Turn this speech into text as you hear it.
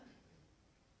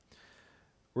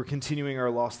We're continuing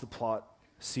our Lost the Plot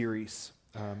series,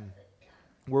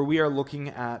 where we are looking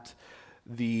at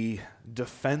the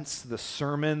defense, the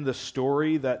sermon, the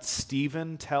story that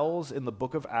Stephen tells in the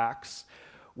book of Acts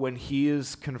when he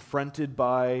is confronted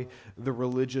by the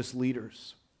religious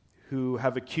leaders who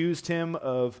have accused him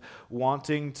of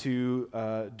wanting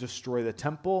to destroy the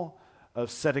temple, of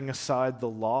setting aside the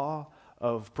law,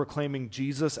 of proclaiming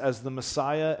Jesus as the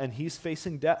Messiah, and he's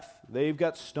facing death. They've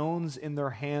got stones in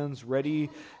their hands ready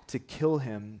to kill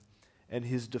him, and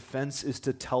his defense is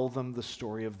to tell them the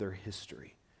story of their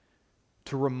history,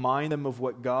 to remind them of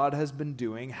what God has been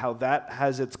doing, how that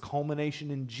has its culmination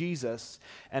in Jesus,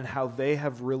 and how they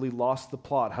have really lost the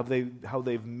plot, how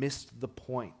they've missed the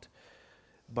point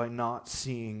by not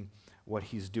seeing what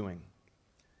he's doing.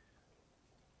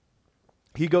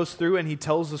 He goes through and he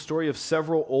tells the story of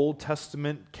several Old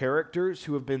Testament characters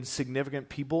who have been significant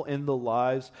people in the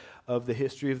lives of the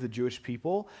history of the Jewish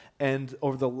people. And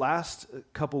over the last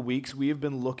couple weeks, we have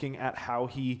been looking at how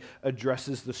he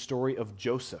addresses the story of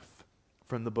Joseph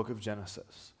from the book of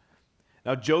Genesis.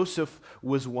 Now, Joseph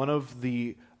was one of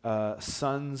the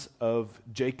sons of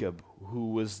Jacob, who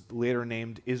was later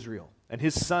named Israel. And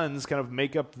his sons kind of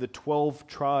make up the 12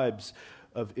 tribes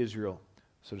of Israel,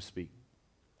 so to speak.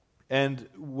 And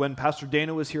when Pastor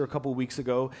Dana was here a couple weeks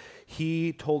ago,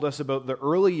 he told us about the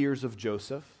early years of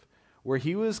Joseph, where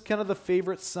he was kind of the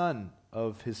favorite son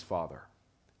of his father.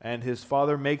 And his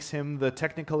father makes him the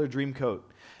Technicolor Dreamcoat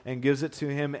and gives it to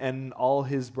him, and all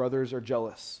his brothers are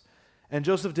jealous. And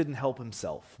Joseph didn't help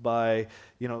himself by,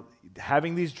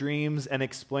 having these dreams and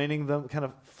explaining them, kind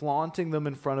of flaunting them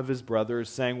in front of his brothers,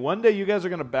 saying, one day you guys are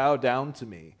going to bow down to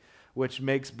me, which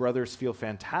makes brothers feel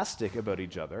fantastic about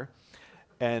each other.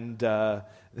 And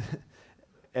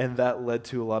and that led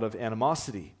to a lot of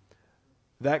animosity.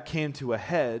 That came to a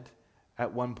head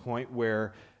at one point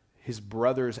where his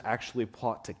brothers actually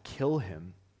plot to kill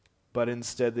him, but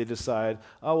instead they decide,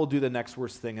 we'll do the next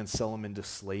worst thing and sell him into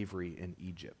slavery in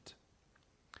Egypt.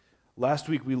 Last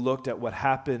week we looked at what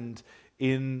happened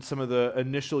in some of the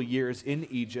initial years in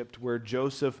Egypt, where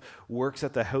Joseph works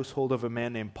at the household of a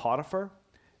man named Potiphar.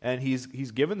 And he's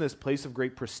given this place of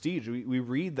great prestige. We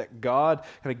read that God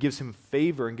kind of gives him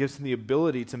favor and gives him the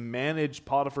ability to manage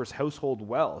Potiphar's household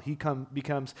well. He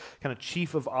becomes kind of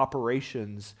chief of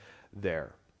operations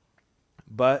there.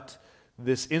 But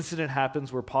this incident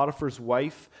happens where Potiphar's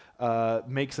wife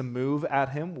makes a move at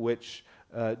him, which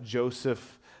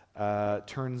Joseph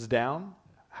turns down.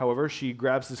 However, she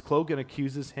grabs his cloak and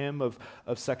accuses him of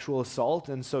sexual assault,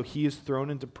 and so he is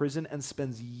thrown into prison and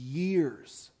spends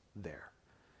years there.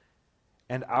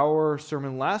 And our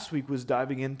sermon last week was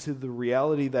diving into the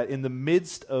reality that in the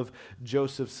midst of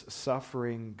Joseph's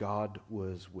suffering, God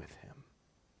was with him.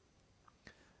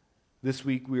 This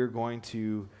week we are going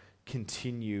to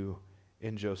continue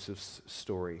in Joseph's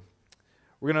story.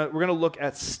 We're gonna look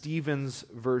at Stephen's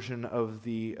version of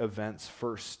the events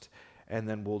first, and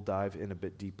then we'll dive in a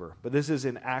bit deeper. But this is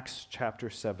in Acts chapter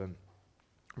 7,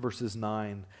 verses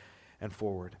 9 and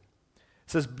forward.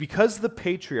 It says, because the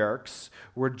patriarchs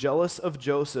were jealous of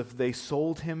Joseph, they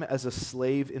sold him as a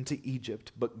slave into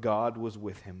Egypt, but God was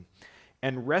with him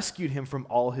and rescued him from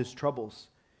all his troubles.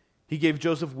 He gave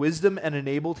Joseph wisdom and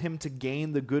enabled him to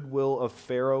gain the goodwill of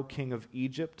Pharaoh, king of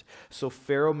Egypt. So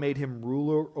Pharaoh made him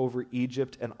ruler over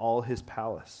Egypt and all his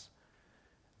palace.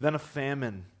 Then a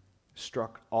famine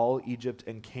struck all Egypt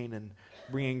and Canaan,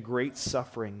 bringing great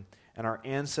suffering, and our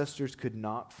ancestors could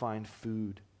not find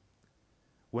food.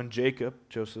 When Jacob,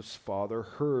 Joseph's father,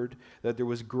 heard that there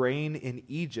was grain in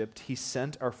Egypt, he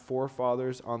sent our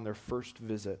forefathers on their first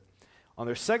visit. On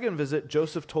their second visit,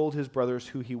 Joseph told his brothers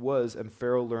who he was, and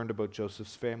Pharaoh learned about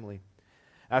Joseph's family.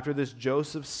 After this,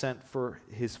 Joseph sent for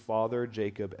his father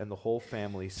Jacob and the whole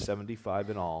family, 75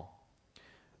 in all.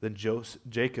 Then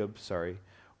Jacob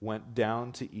went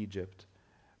down to Egypt,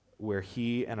 where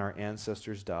he and our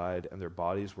ancestors died, and their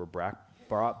bodies were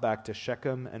brought back to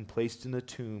Shechem and placed in a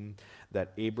tomb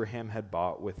that Abraham had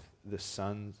bought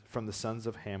from the sons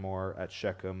of Hamor at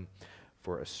Shechem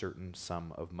for a certain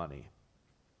sum of money.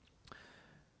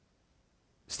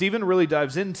 Stephen really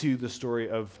dives into the story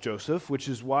of Joseph, which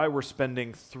is why we're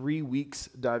spending 3 weeks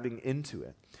diving into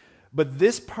it. But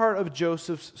this part of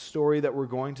Joseph's story that we're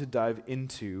going to dive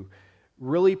into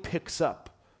really picks up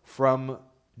from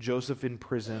Joseph in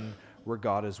prison, where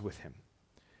God is with him.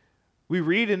 We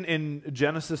read in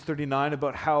Genesis 39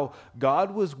 about how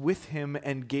God was with him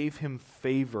and gave him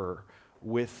favor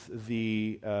with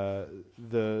the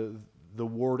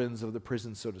wardens of the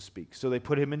prison, so to speak. So they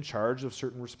put him in charge of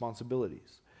certain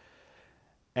responsibilities.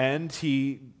 And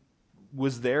he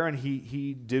was there, and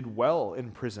he did well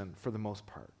in prison for the most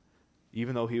part.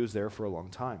 even though he was there for a long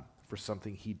time, for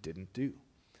something he didn't do.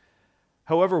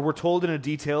 However, we're told in a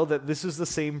detail that this is the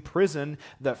same prison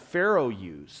that Pharaoh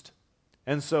used.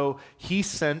 And so he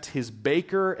sent his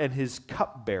baker and his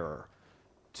cupbearer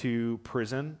to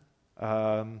prison.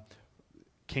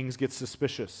 Kings get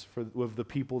suspicious of the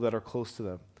people that are close to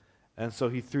them. And so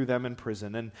he threw them in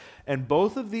prison. And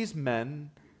both of these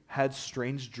men had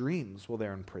strange dreams while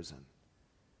they're in prison.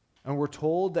 And we're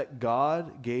told that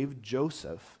God gave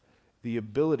Joseph the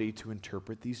ability to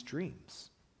interpret these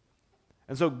dreams.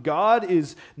 And so God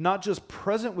is not just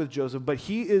present with Joseph, but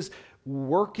he is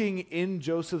working in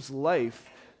Joseph's life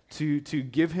to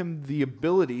give him the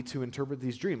ability to interpret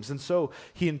these dreams. And so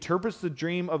he interprets the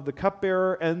dream of the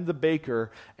cupbearer and the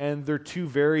baker, and they're two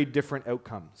very different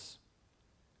outcomes.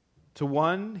 To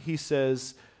one, he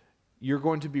says, you're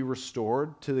going to be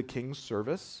restored to the king's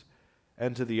service.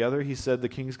 And to the other, he said, the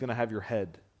king's going to have your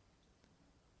head.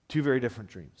 Two very different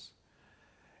dreams.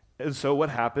 And so what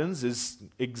happens is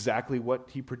exactly what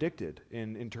he predicted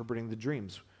in interpreting the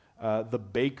dreams. The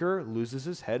baker loses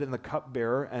his head, and the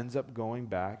cupbearer ends up going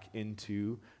back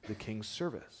into the king's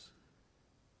service.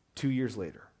 2 years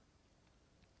later,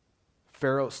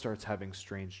 Pharaoh starts having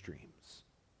strange dreams.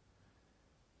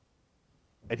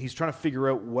 And he's trying to figure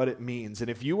out what it means. And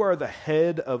if you are the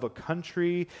head of a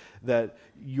country that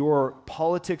your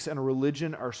politics and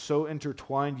religion are so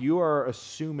intertwined, you are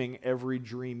assuming every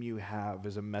dream you have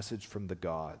is a message from the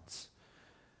gods.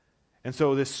 And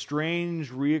so this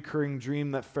strange, reoccurring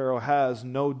dream that Pharaoh has,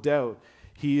 no doubt,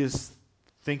 he is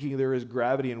thinking there is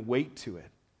gravity and weight to it.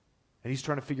 And he's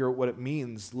trying to figure out what it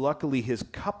means. Luckily, his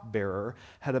cupbearer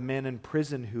had a man in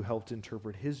prison who helped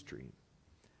interpret his dream.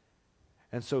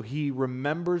 And so he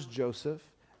remembers Joseph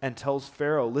and tells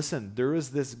Pharaoh, listen, there is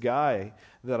this guy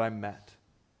that I met,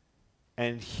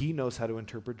 and he knows how to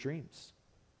interpret dreams.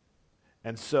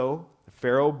 And so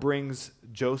Pharaoh brings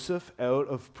Joseph out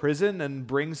of prison and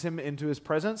brings him into his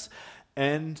presence,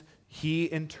 and he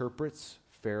interprets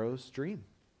Pharaoh's dream.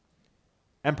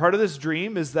 And part of this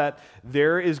dream is that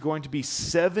there is going to be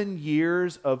 7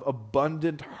 years of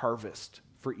abundant harvest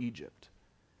for Egypt,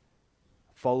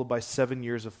 followed by 7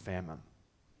 years of famine.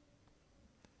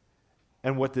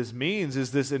 And what this means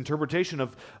is this interpretation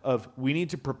of we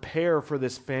need to prepare for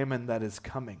this famine that is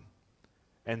coming.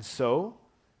 And so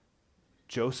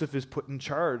Joseph is put in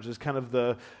charge as kind of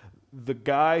the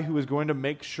guy who is going to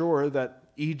make sure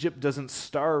that Egypt doesn't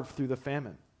starve through the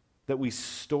famine, that we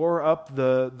store up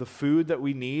the food that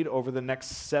we need over the next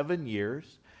 7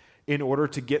 years in order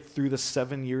to get through the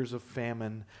 7 years of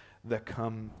famine that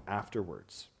come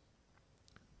afterwards.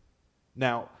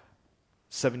 Now,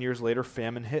 7 years later,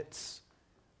 famine hits.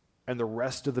 And the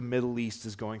rest of the Middle East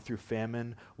is going through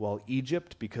famine, while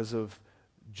Egypt, because of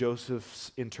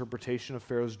Joseph's interpretation of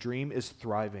Pharaoh's dream, is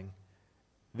thriving.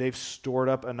 They've stored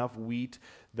up enough wheat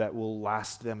that will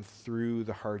last them through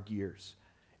the hard years.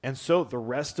 And so the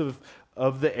rest of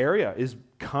the area is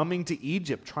coming to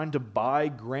Egypt, trying to buy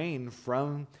grain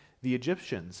from the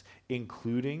Egyptians,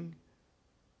 including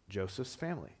Joseph's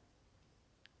family.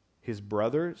 His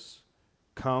brothers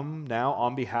come now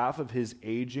on behalf of his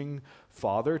aging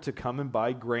father to come and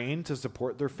buy grain to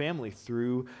support their family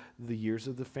through the years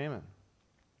of the famine.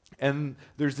 And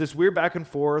there's this weird back and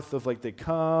forth of like they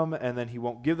come and then he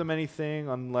won't give them anything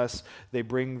unless they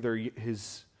bring the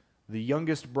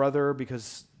youngest brother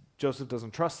because Joseph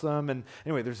doesn't trust them. And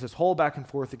anyway, there's this whole back and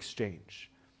forth exchange.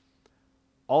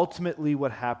 Ultimately,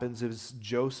 what happens is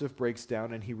Joseph breaks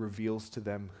down and he reveals to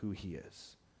them who he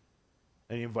is.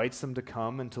 And he invites them to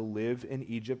come and to live in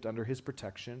Egypt under his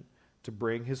protection, to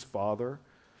bring his father.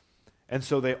 And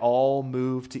so they all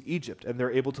move to Egypt, and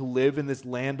they're able to live in this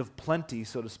land of plenty,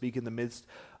 so to speak, in the midst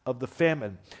of the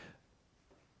famine.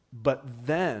 But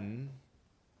then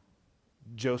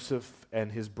Joseph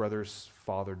and his brother's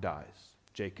father dies.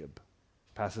 Jacob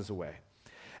passes away.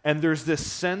 And there's this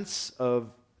sense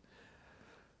of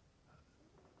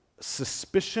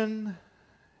suspicion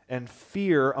and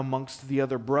fear amongst the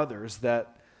other brothers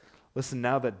that, listen,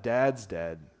 now that dad's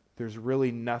dead, there's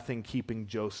really nothing keeping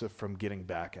Joseph from getting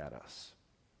back at us.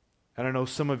 And I know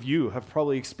some of you have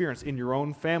probably experienced in your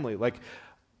own family, like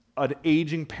an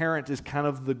aging parent is kind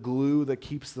of the glue that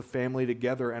keeps the family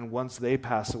together, and once they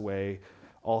pass away,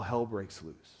 all hell breaks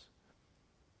loose.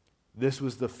 This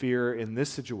was the fear in this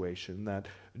situation, that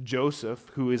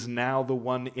Joseph, who is now the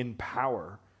one in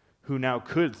power, who now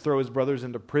could throw his brothers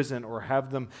into prison or have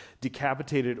them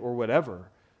decapitated or whatever,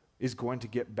 is going to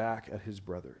get back at his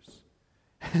brothers.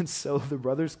 And so the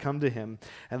brothers come to him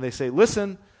and they say,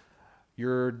 listen,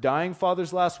 your dying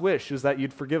father's last wish is that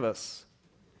you'd forgive us.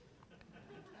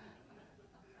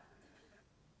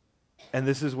 And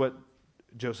this is what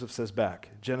Joseph says back,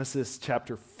 Genesis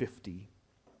chapter 50.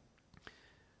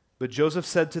 But Joseph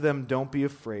said to them, "Don't be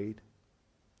afraid.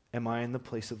 Am I in the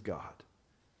place of God?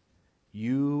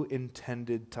 You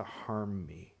intended to harm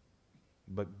me,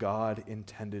 but God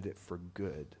intended it for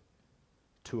good,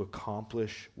 to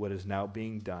accomplish what is now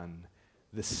being done,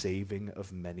 the saving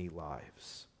of many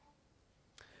lives."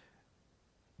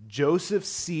 Joseph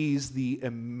sees the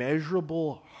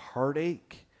immeasurable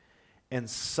heartache and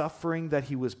suffering that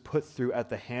he was put through at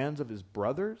the hands of his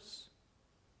brothers,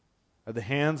 at the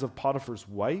hands of Potiphar's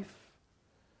wife,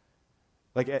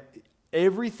 like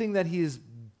everything that he has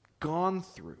gone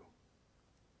through.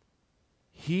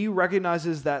 He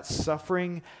recognizes that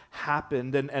suffering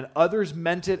happened, and others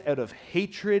meant it out of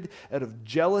hatred, out of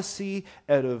jealousy,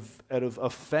 out of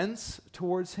offense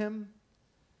towards him.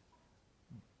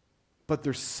 But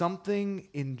there's something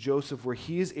in Joseph where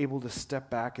he is able to step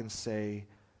back and say,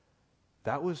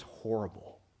 that was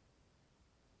horrible.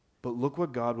 But look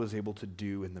what God was able to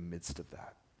do in the midst of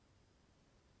that.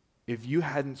 If you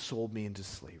hadn't sold me into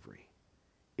slavery,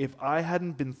 if I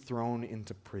hadn't been thrown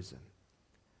into prison,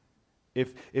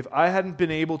 if I hadn't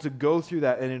been able to go through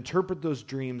that and interpret those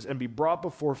dreams and be brought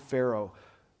before Pharaoh,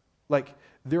 like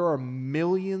there are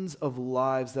millions of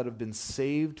lives that have been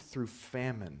saved through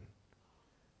famine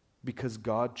because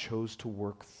God chose to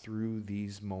work through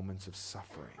these moments of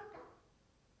suffering.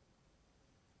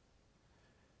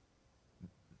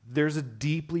 There's a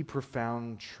deeply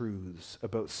profound truths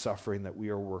about suffering that we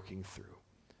are working through.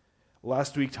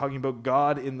 Last week, talking about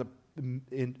God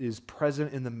is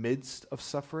present in the midst of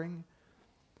suffering.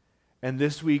 And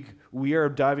this week, we are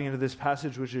diving into this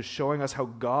passage which is showing us how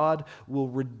God will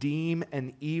redeem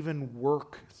and even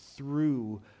work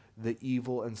through the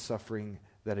evil and suffering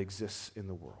that exists in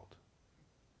the world.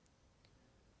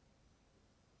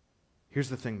 Here's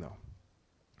the thing, though.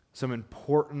 Some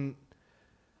important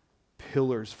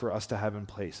pillars for us to have in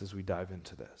place as we dive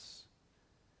into this.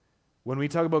 When we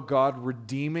talk about God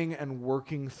redeeming and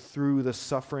working through the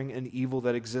suffering and evil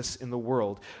that exists in the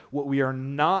world, what we are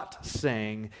not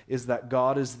saying is that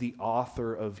God is the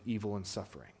author of evil and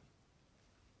suffering.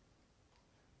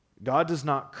 God does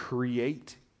not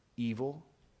create evil.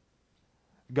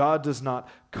 God does not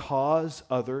cause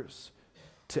others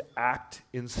to act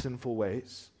in sinful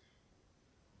ways.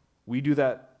 We do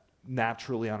that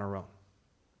naturally on our own.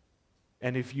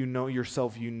 And if you know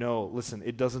yourself, you know, listen,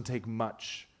 it doesn't take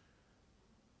much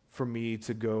for me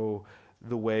to go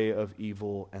the way of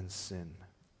evil and sin.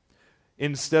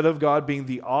 Instead of God being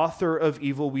the author of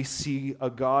evil, we see a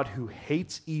God who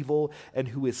hates evil and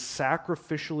who is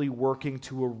sacrificially working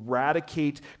to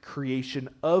eradicate creation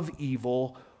of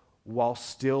evil while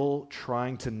still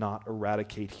trying to not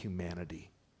eradicate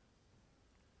humanity.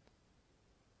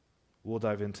 We'll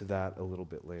dive into that a little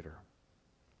bit later.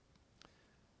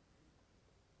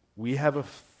 We have a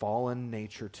fallen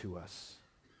nature to us.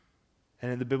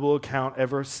 And in the biblical account,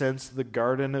 ever since the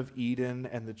Garden of Eden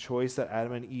and the choice that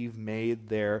Adam and Eve made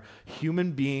there,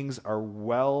 human beings are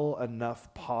well enough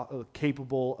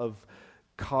capable of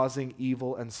causing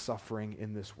evil and suffering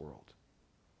in this world.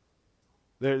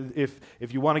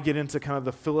 If you want to get into kind of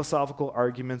the philosophical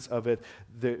arguments of it,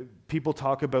 people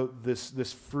talk about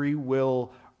this free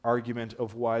will argument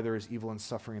of why there is evil and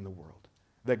suffering in the world.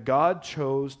 That God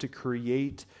chose to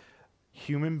create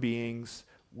human beings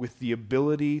with the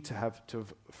ability to have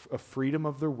a freedom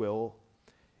of their will,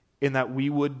 in that we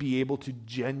would be able to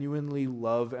genuinely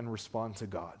love and respond to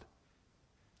God.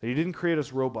 That He didn't create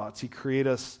us robots. He created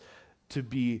us to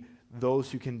be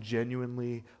those who can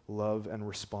genuinely love and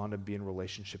respond and be in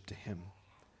relationship to Him.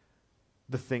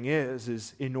 The thing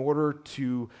is in order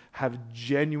to have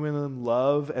genuine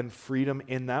love and freedom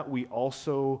in that, we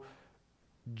also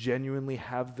genuinely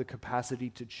have the capacity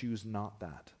to choose not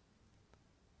that.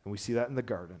 And we see that in the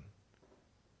garden.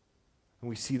 And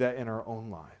we see that in our own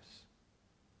lives.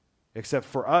 Except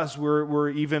for us, we're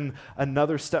even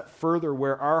another step further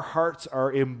where our hearts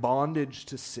are in bondage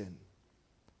to sin.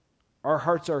 Our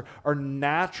hearts are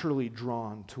naturally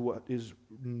drawn to what is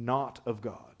not of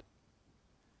God.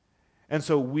 And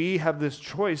so we have this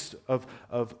choice of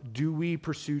do we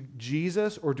pursue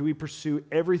Jesus or do we pursue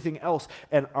everything else?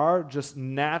 And our just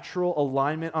natural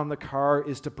alignment on the car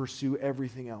is to pursue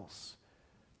everything else.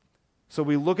 So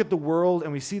we look at the world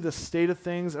and we see the state of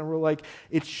things and we're like,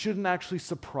 it shouldn't actually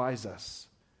surprise us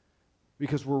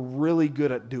because we're really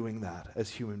good at doing that as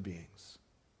human beings.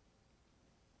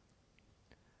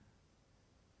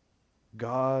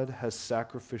 God has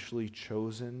sacrificially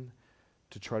chosen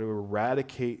to try to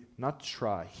eradicate, not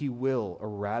try, He will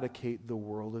eradicate the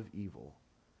world of evil.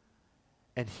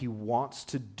 And He wants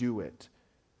to do it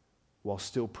while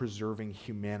still preserving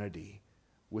humanity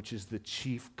which is the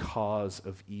chief cause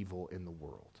of evil in the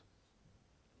world.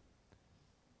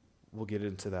 We'll get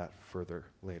into that further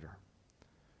later.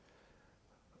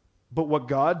 But what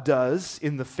God does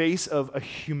in the face of a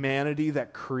humanity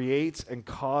that creates and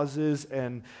causes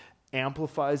and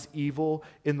amplifies evil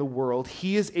in the world,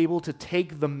 he is able to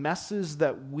take the messes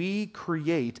that we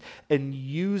create and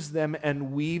use them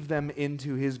and weave them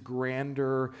into his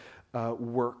grander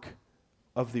work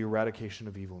of the eradication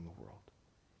of evil in the world.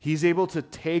 He's able to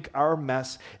take our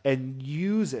mess and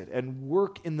use it and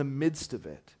work in the midst of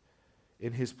it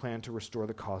in his plan to restore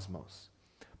the cosmos.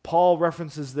 Paul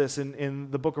references this in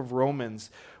the book of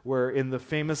Romans, where in the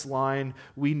famous line,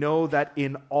 we know that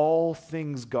in all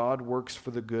things God works for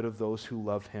the good of those who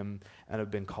love him and have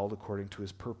been called according to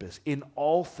his purpose. In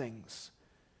all things,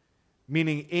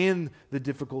 meaning in the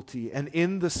difficulty and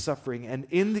in the suffering and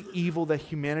in the evil that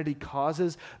humanity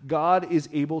causes, God is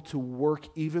able to work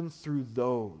even through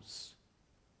those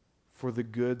for the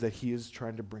good that he is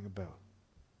trying to bring about.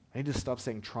 I need to stop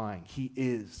saying trying. He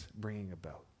is bringing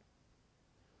about.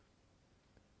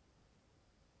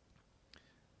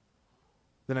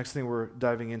 The next thing we're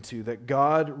diving into, that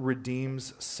God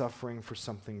redeems suffering for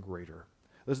something greater.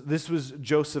 This was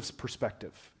Joseph's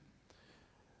perspective.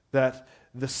 That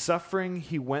the suffering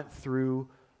he went through,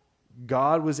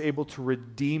 God was able to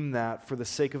redeem that for the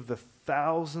sake of the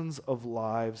thousands of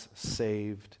lives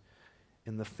saved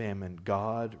in the famine.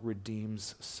 God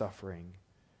redeems suffering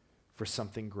for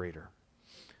something greater.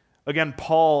 Again,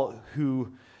 Paul,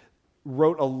 who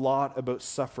wrote a lot about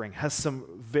suffering, has some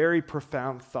very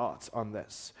profound thoughts on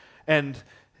this. And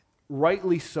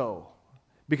rightly so.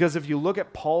 Because if you look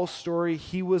at Paul's story,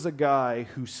 he was a guy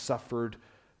who suffered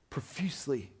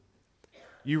profusely.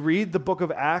 You read the book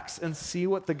of Acts and see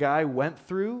what the guy went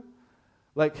through.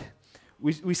 Like,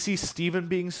 we see Stephen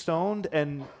being stoned,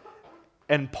 and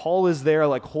Paul is there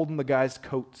like holding the guy's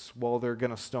coats while they're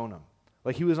going to stone him.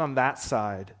 Like, he was on that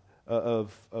side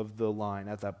of the line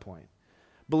at that point.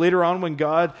 But later on, when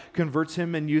God converts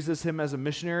him and uses him as a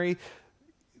missionary,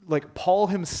 like Paul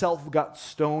himself got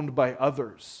stoned by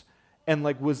others and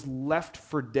like was left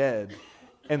for dead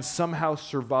and somehow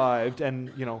survived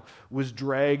and, was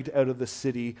dragged out of the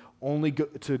city only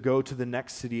to go to the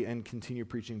next city and continue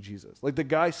preaching Jesus. Like the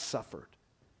guy suffered.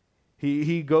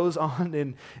 He goes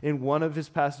on in one of his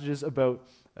passages about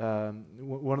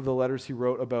one of the letters he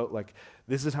wrote about, like,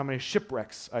 this is how many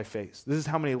shipwrecks I faced. This is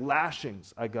how many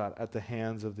lashings I got at the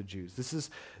hands of the Jews. This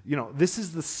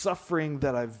is the suffering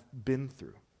that I've been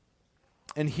through.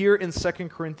 And here in 2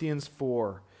 Corinthians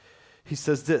 4, he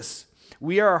says this: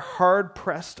 we are hard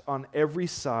pressed on every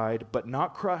side, but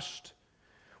not crushed.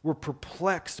 We're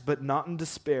perplexed, but not in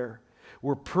despair.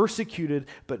 We're persecuted,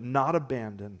 but not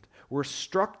abandoned. We're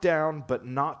struck down, but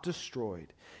not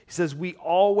destroyed. He says, we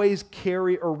always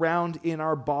carry around in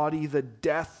our body the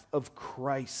death of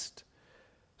Christ,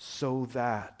 so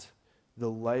that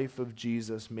the life of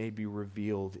Jesus may be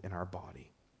revealed in our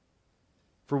body.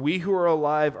 For we who are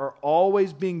alive are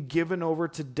always being given over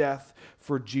to death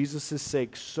for Jesus'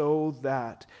 sake, so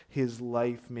that his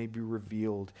life may be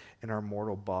revealed in our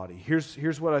mortal body.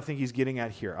 Here's what I think he's getting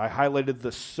at here. I highlighted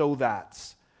the so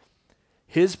that's.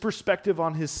 His perspective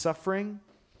on his suffering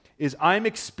is, I'm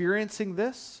experiencing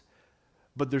this,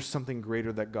 but there's something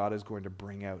greater that God is going to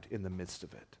bring out in the midst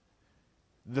of it.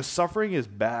 The suffering is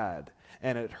bad,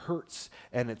 and it hurts,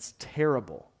 and it's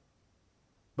terrible.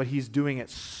 But he's doing it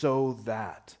so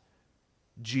that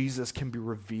Jesus can be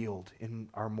revealed in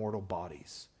our mortal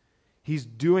bodies. He's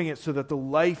doing it so that the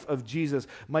life of Jesus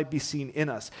might be seen in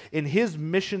us. In his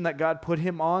mission that God put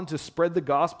him on to spread the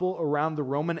gospel around the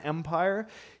Roman Empire,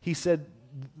 he said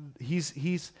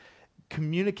he's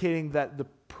communicating that the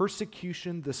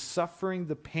persecution, the suffering,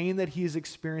 the pain that he is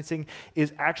experiencing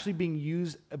is actually being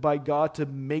used by God to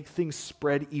make things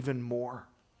spread even more.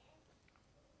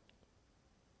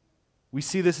 We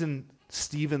see this in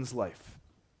Stephen's life,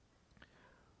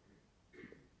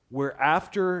 where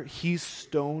after he's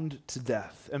stoned to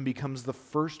death and becomes the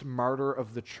first martyr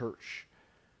of the church,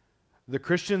 the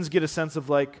Christians get a sense of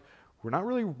like, we're not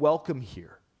really welcome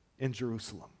here in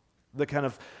Jerusalem. The kind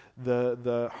of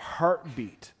the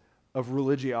heartbeat of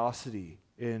religiosity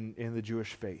in the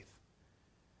Jewish faith.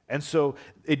 And so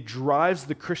it drives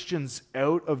the Christians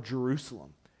out of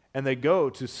Jerusalem, and they go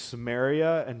to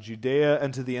Samaria and Judea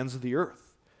and to the ends of the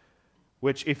earth,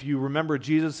 which, if you remember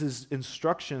Jesus'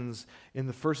 instructions in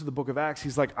the first of the book of Acts,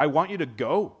 he's like, I want you to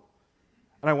go,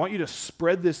 and I want you to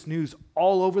spread this news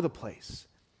all over the place.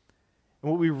 And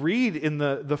what we read in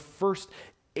the first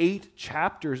 8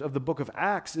 chapters of the book of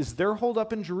Acts is they're holed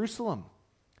up in Jerusalem.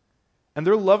 And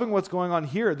they're loving what's going on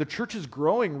here. The church is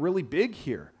growing really big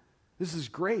here. This is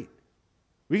great.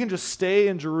 We can just stay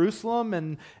in Jerusalem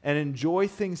and enjoy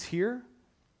things here.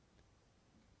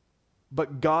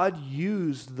 But God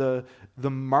used the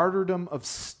martyrdom of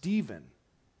Stephen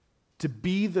to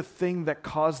be the thing that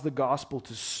caused the gospel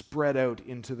to spread out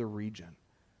into the region.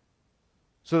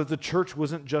 So that the church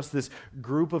wasn't just this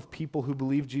group of people who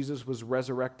believed Jesus was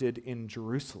resurrected in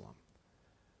Jerusalem,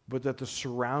 but that the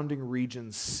surrounding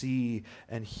regions see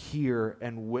and hear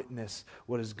and witness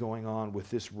what is going on with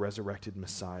this resurrected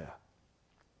Messiah.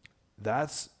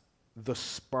 That's the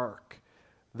spark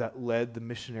that led the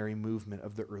missionary movement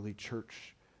of the early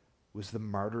church, was the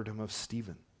martyrdom of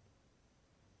Stephen.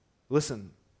 Listen,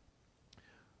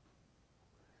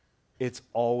 it's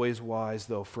always wise,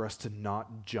 though, for us to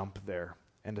not jump there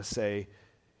and to say,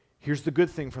 here's the good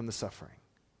thing from the suffering.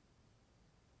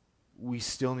 We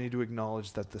still need to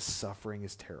acknowledge that the suffering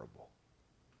is terrible,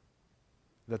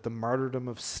 that the martyrdom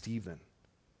of Stephen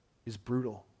is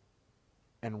brutal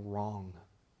and wrong,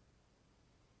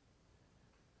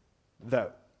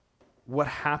 that what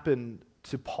happened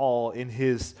to Paul in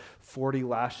his 40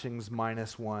 lashings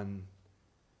minus one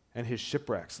and his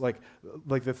shipwrecks, like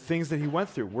the things that he went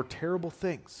through were terrible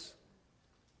things.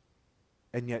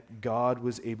 And yet God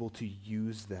was able to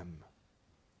use them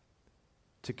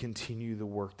to continue the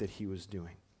work that he was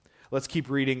doing. Let's keep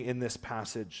reading in this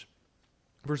passage.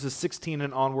 Verses 16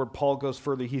 and onward, Paul goes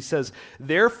further. He says,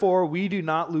 "Therefore we do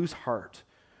not lose heart.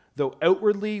 Though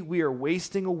outwardly we are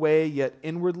wasting away, yet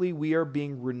inwardly we are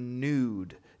being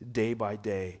renewed day by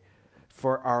day.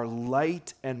 For our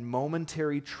light and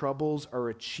momentary troubles are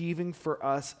achieving for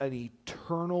us an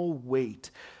eternal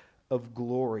weight of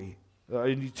glory,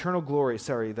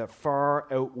 that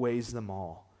far outweighs them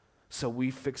all. So we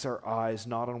fix our eyes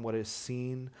not on what is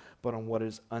seen, but on what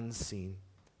is unseen.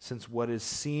 Since what is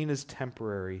seen is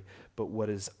temporary, but what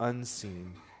is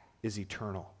unseen is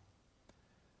eternal."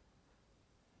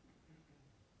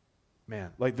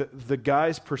 Man, like the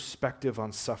guy's perspective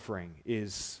on suffering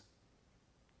is,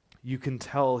 you can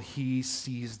tell he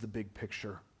sees the big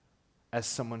picture as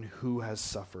someone who has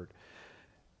suffered.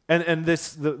 And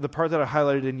this, the part that I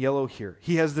highlighted in yellow here,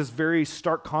 he has this very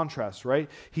stark contrast, right?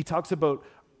 He talks about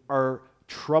our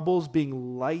troubles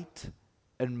being light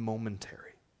and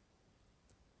momentary,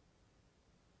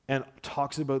 and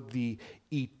talks about the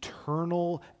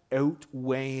eternal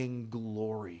outweighing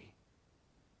glory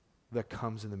that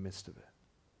comes in the midst of it.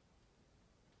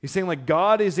 He's saying, like,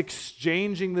 God is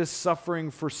exchanging this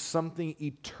suffering for something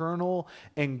eternal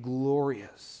and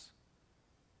glorious.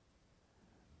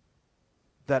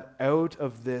 That out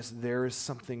of this, there is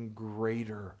something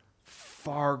greater,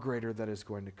 far greater, that is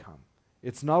going to come.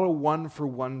 It's not a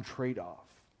one-for-one trade-off.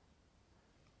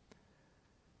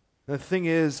 The thing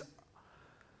is,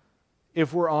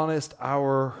 if we're honest,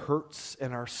 our hurts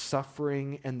and our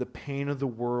suffering and the pain of the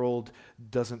world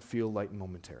doesn't feel light and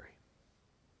momentary.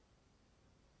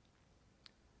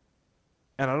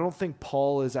 And I don't think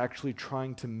Paul is actually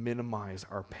trying to minimize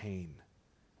our pain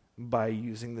by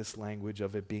using this language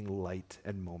of it being light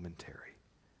and momentary.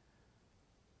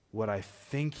 What I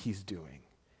think he's doing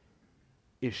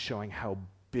is showing how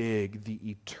big the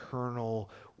eternal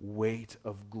weight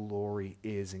of glory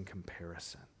is in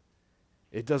comparison.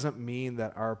 It doesn't mean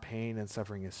that our pain and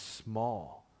suffering is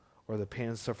small, or the pain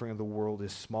and suffering of the world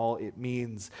is small. It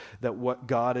means that what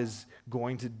God is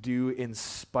going to do in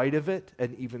spite of it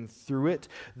and even through it,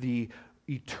 the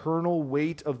eternal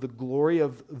weight of the glory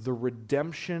of the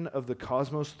redemption of the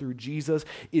cosmos through Jesus,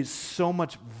 is so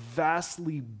much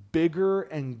vastly bigger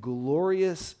and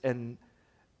glorious and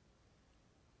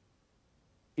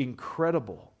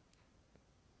incredible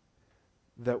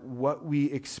that what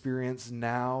we experience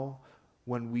now,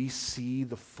 when we see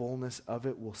the fullness of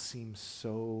it, will seem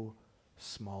so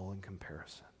small in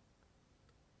comparison.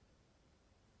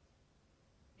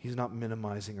 He's not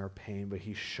minimizing our pain, but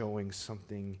he's showing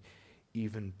something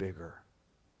even bigger.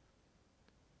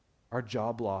 Our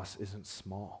job loss isn't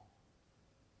small,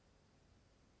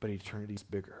 but eternity is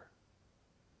bigger.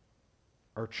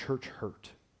 Our church hurt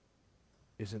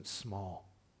isn't small.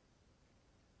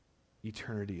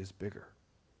 Eternity is bigger.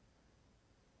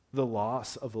 The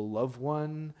loss of a loved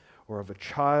one or of a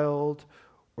child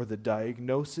or the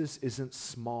diagnosis isn't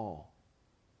small,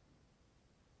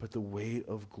 but the weight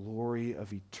of glory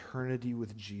of eternity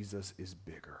with Jesus is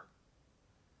bigger.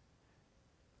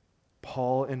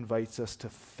 Paul invites us to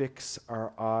fix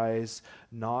our eyes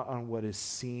not on what is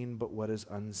seen, but what is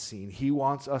unseen. He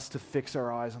wants us to fix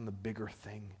our eyes on the bigger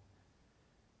thing,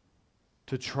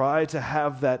 to try to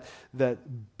have that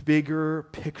bigger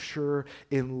picture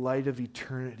in light of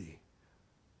eternity.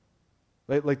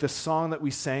 Like the song that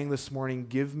we sang this morning,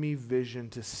 "Give me vision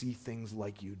to see things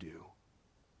like you do."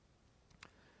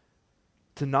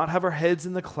 to not have our heads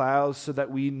in the clouds so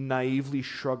that we naively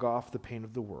shrug off the pain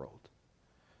of the world,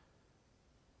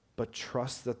 but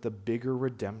trust that the bigger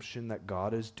redemption that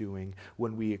God is doing,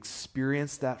 when we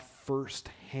experience that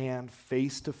firsthand,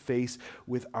 face-to-face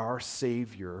with our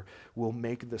Savior, will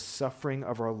make the suffering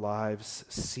of our lives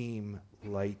seem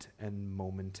light and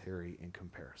momentary in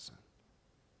comparison.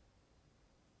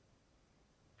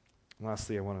 And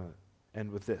lastly, I want to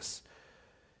end with this,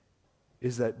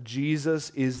 is that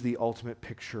Jesus is the ultimate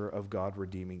picture of God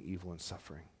redeeming evil and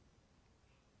suffering.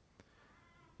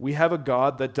 We have a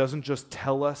God that doesn't just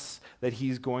tell us that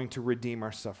he's going to redeem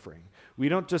our suffering. We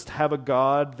don't just have a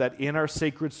God that in our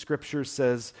sacred scripture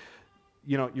says,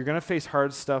 you're going to face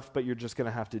hard stuff, but you're just going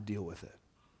to have to deal with it.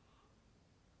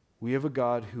 We have a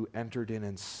God who entered in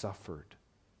and suffered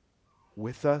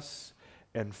with us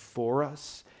and for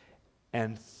us,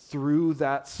 and through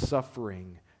that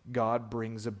suffering, God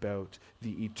brings about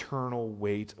the eternal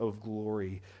weight of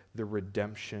glory, the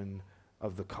redemption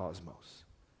of the cosmos.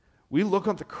 We look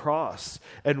at the cross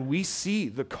and we see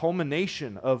the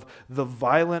culmination of the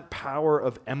violent power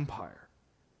of empire.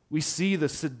 We see the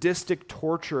sadistic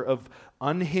torture of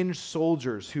unhinged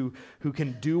soldiers who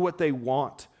can do what they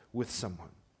want with someone.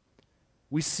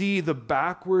 We see the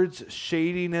backwards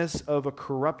shadiness of a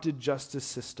corrupted justice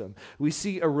system. We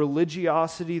see a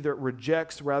religiosity that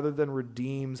rejects rather than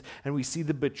redeems, and we see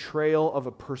the betrayal of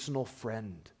a personal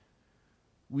friend.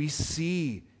 We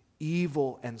see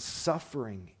evil and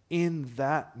suffering in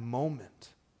that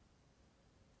moment.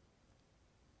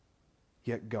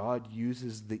 Yet God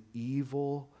uses the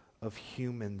evil of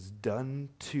humans done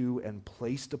to and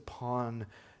placed upon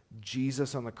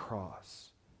Jesus on the cross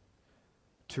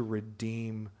to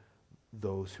redeem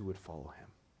those who would follow him.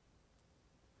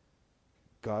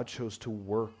 God chose to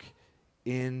work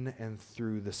in and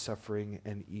through the suffering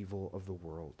and evil of the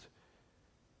world.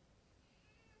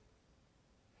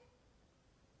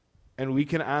 And we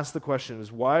can ask the question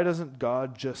is, why doesn't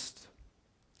God just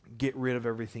get rid of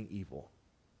everything evil?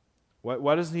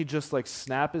 Why doesn't he just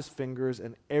snap his fingers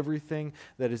and everything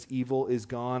that is evil is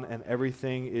gone and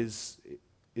everything is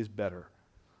better?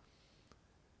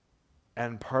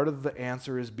 And part of the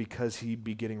answer is because he'd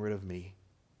be getting rid of me.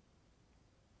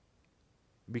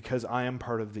 Because I am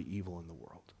part of the evil in the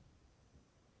world.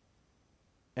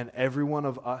 And every one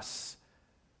of us,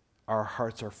 our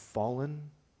hearts are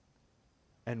fallen,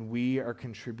 and we are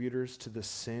contributors to the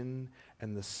sin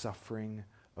and the suffering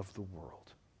of the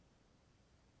world.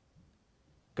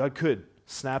 God could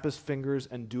snap his fingers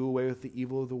and do away with the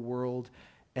evil of the world,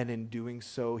 and in doing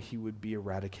so, he would be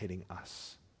eradicating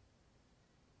us.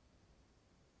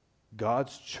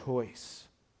 God's choice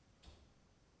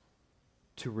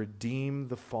to redeem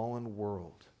the fallen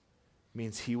world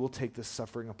means he will take the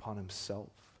suffering upon himself.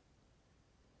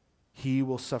 He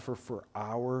will suffer for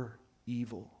our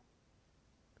evil.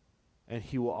 And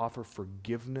he will offer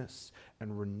forgiveness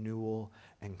and renewal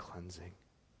and cleansing.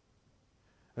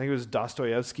 I think it was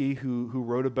Dostoevsky who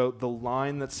wrote about the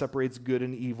line that separates good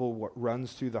and evil, what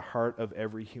runs through the heart of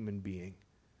every human being.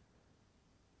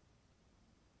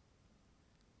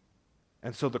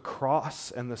 And so the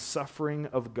cross and the suffering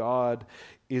of God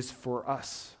is for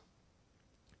us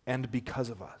and because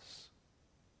of us.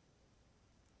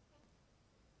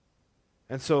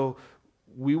 And so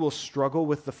we will struggle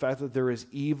with the fact that there is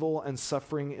evil and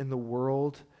suffering in the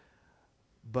world,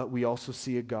 but we also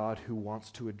see a God who wants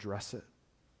to address it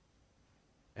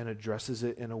and addresses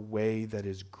it in a way that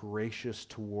is gracious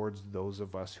towards those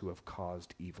of us who have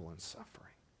caused evil and suffering.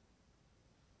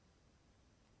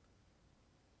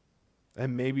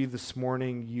 And maybe this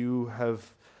morning you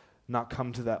have not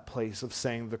come to that place of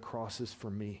saying the cross is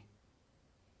for me.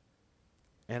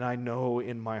 And I know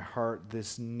in my heart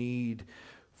this need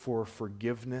for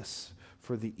forgiveness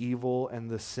for the evil and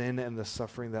the sin and the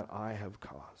suffering that I have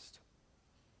caused.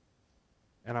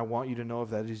 And I want you to know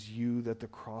if that is you, that the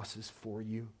cross is for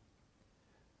you.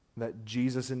 That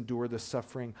Jesus endured the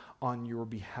suffering on your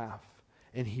behalf.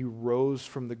 And he rose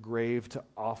from the grave to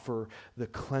offer the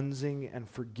cleansing and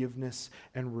forgiveness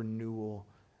and renewal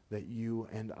that you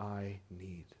and I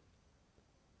need.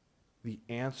 The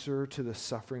answer to the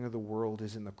suffering of the world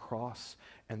is in the cross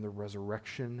and the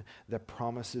resurrection that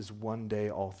promises one day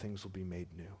all things will be made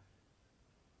new.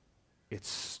 It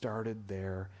started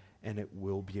there and it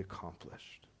will be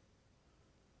accomplished.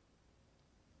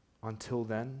 Until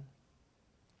then,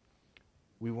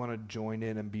 we want to join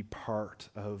in and be part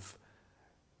of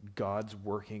God's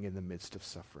working in the midst of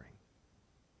suffering.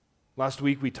 Last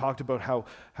week we talked about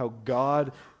how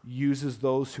God uses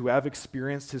those who have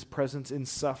experienced his presence in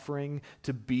suffering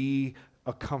to be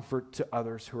a comfort to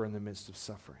others who are in the midst of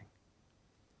suffering.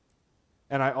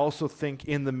 And I also think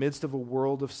in the midst of a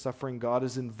world of suffering, God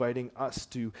is inviting us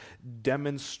to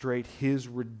demonstrate his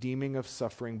redeeming of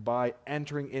suffering by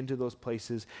entering into those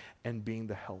places and being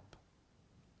the help.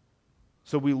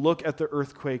 So we look at the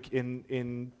earthquake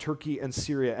in Turkey and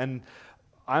Syria, and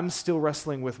I'm still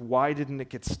wrestling with why didn't it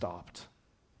get stopped?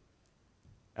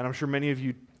 And I'm sure many of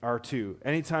you are too.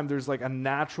 Anytime there's like a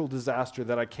natural disaster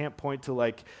that I can't point to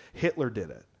like Hitler did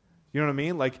it. You know what I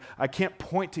mean? Like I can't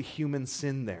point to human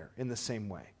sin there in the same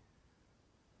way.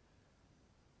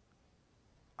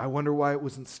 I wonder why it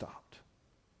wasn't stopped.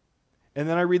 And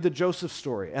then I read the Joseph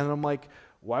story, and I'm like,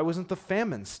 why wasn't the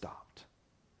famine stopped?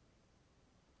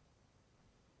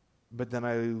 But then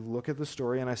I look at the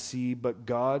story and I see, but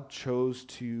God chose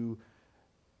to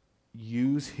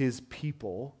use his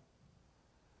people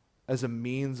as a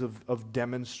means of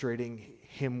demonstrating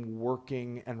him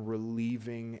working and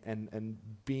relieving and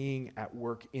being at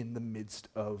work in the midst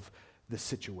of the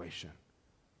situation.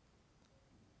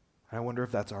 And I wonder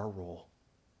if that's our role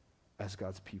as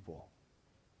God's people.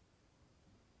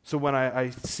 So when I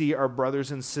see our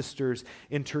brothers and sisters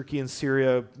in Turkey and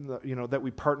Syria, that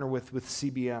we partner with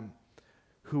CBM,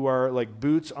 who are like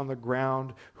boots on the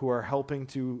ground, who are helping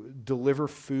to deliver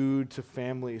food to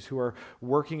families, who are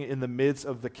working in the midst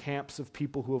of the camps of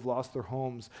people who have lost their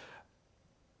homes,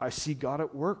 I see God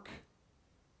at work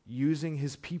using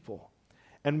his people.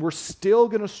 And we're still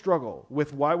going to struggle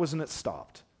with why wasn't it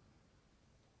stopped?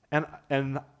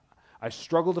 And I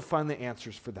struggle to find the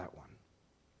answers for that one.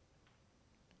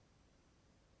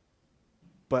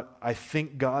 But I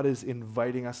think God is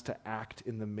inviting us to act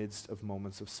in the midst of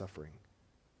moments of suffering,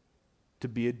 to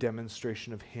be a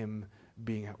demonstration of him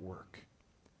being at work.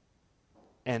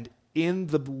 And in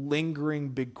the lingering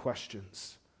big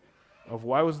questions of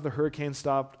why wasn't the hurricane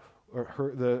stopped,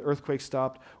 or the earthquake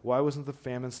stopped, why wasn't the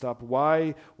famine stopped,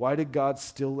 why did God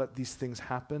still let these things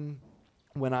happen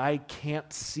when I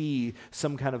can't see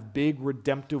some kind of big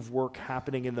redemptive work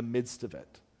happening in the midst of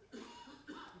it?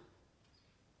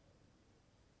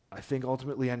 I think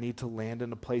ultimately I need to land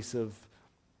in a place of,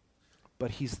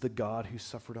 but he's the God who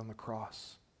suffered on the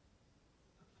cross.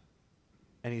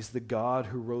 And he's the God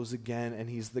who rose again, and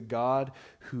he's the God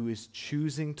who is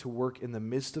choosing to work in the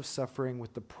midst of suffering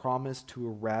with the promise to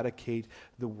eradicate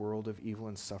the world of evil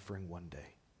and suffering one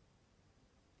day.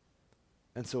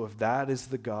 And so if that is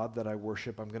the God that I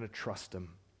worship, I'm going to trust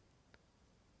him.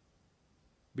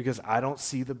 Because I don't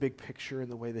see the big picture in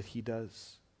the way that he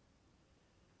does.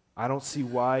 I don't see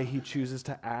why he chooses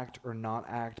to act or not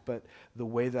act, but the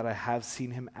way that I have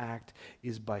seen him act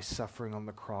is by suffering on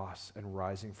the cross and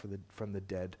rising from the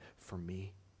dead for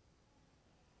me.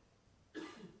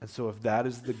 And so if that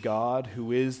is the God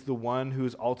who is the one who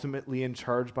is ultimately in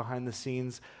charge behind the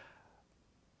scenes,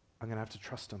 I'm going to have to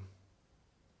trust him.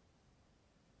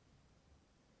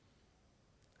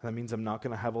 And that means I'm not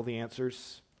going to have all the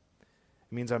answers.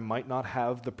 It means I might not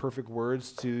have the perfect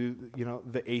words to,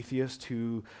 the atheist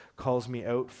who calls me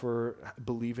out for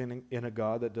believing in a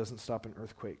God that doesn't stop an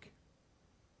earthquake.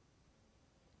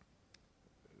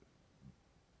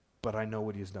 But I know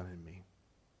what he has done in me.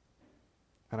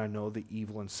 And I know the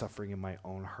evil and suffering in my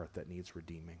own heart that needs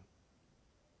redeeming.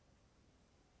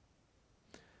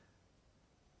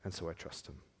 And so I trust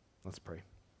him. Let's pray.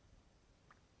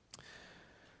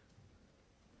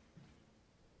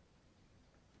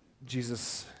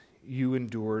 Jesus, you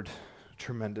endured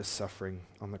tremendous suffering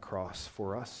on the cross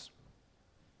for us.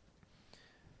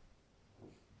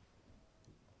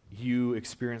 You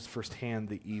experienced firsthand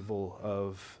the evil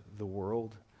of the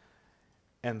world,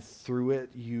 and through it,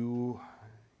 you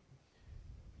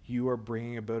are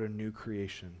bringing about a new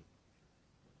creation.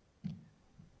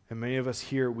 And many of us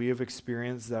here, we have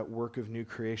experienced that work of new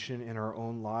creation in our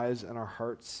own lives and our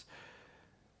hearts.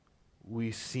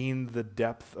 We've seen the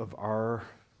depth of our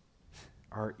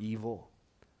evil.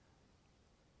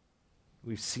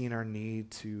 We've seen our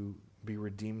need to be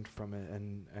redeemed from it.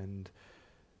 And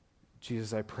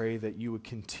Jesus, I pray that you would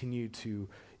continue to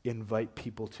invite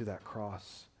people to that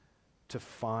cross, to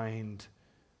find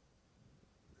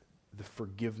the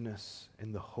forgiveness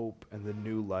and the hope and the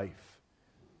new life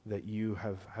that you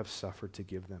have suffered to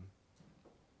give them.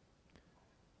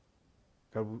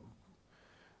 God,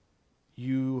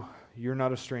 you're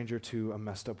not a stranger to a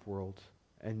messed up world.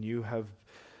 And you have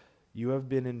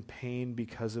been in pain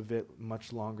because of it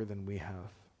much longer than we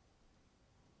have.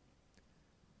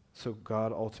 So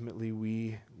God, ultimately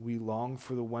we long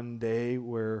for the one day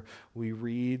where we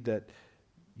read that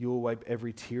you will wipe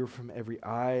every tear from every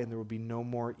eye and there will be no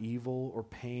more evil or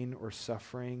pain or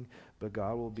suffering, but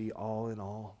God will be all in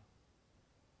all.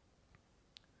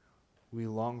 We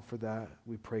long for that.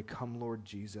 We pray, come Lord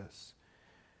Jesus.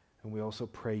 And we also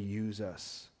pray, use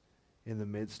us in the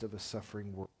midst of a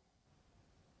suffering world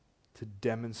to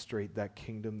demonstrate that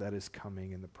kingdom that is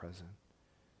coming in the present.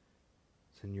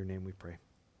 It's in your name we pray.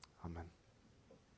 Amen.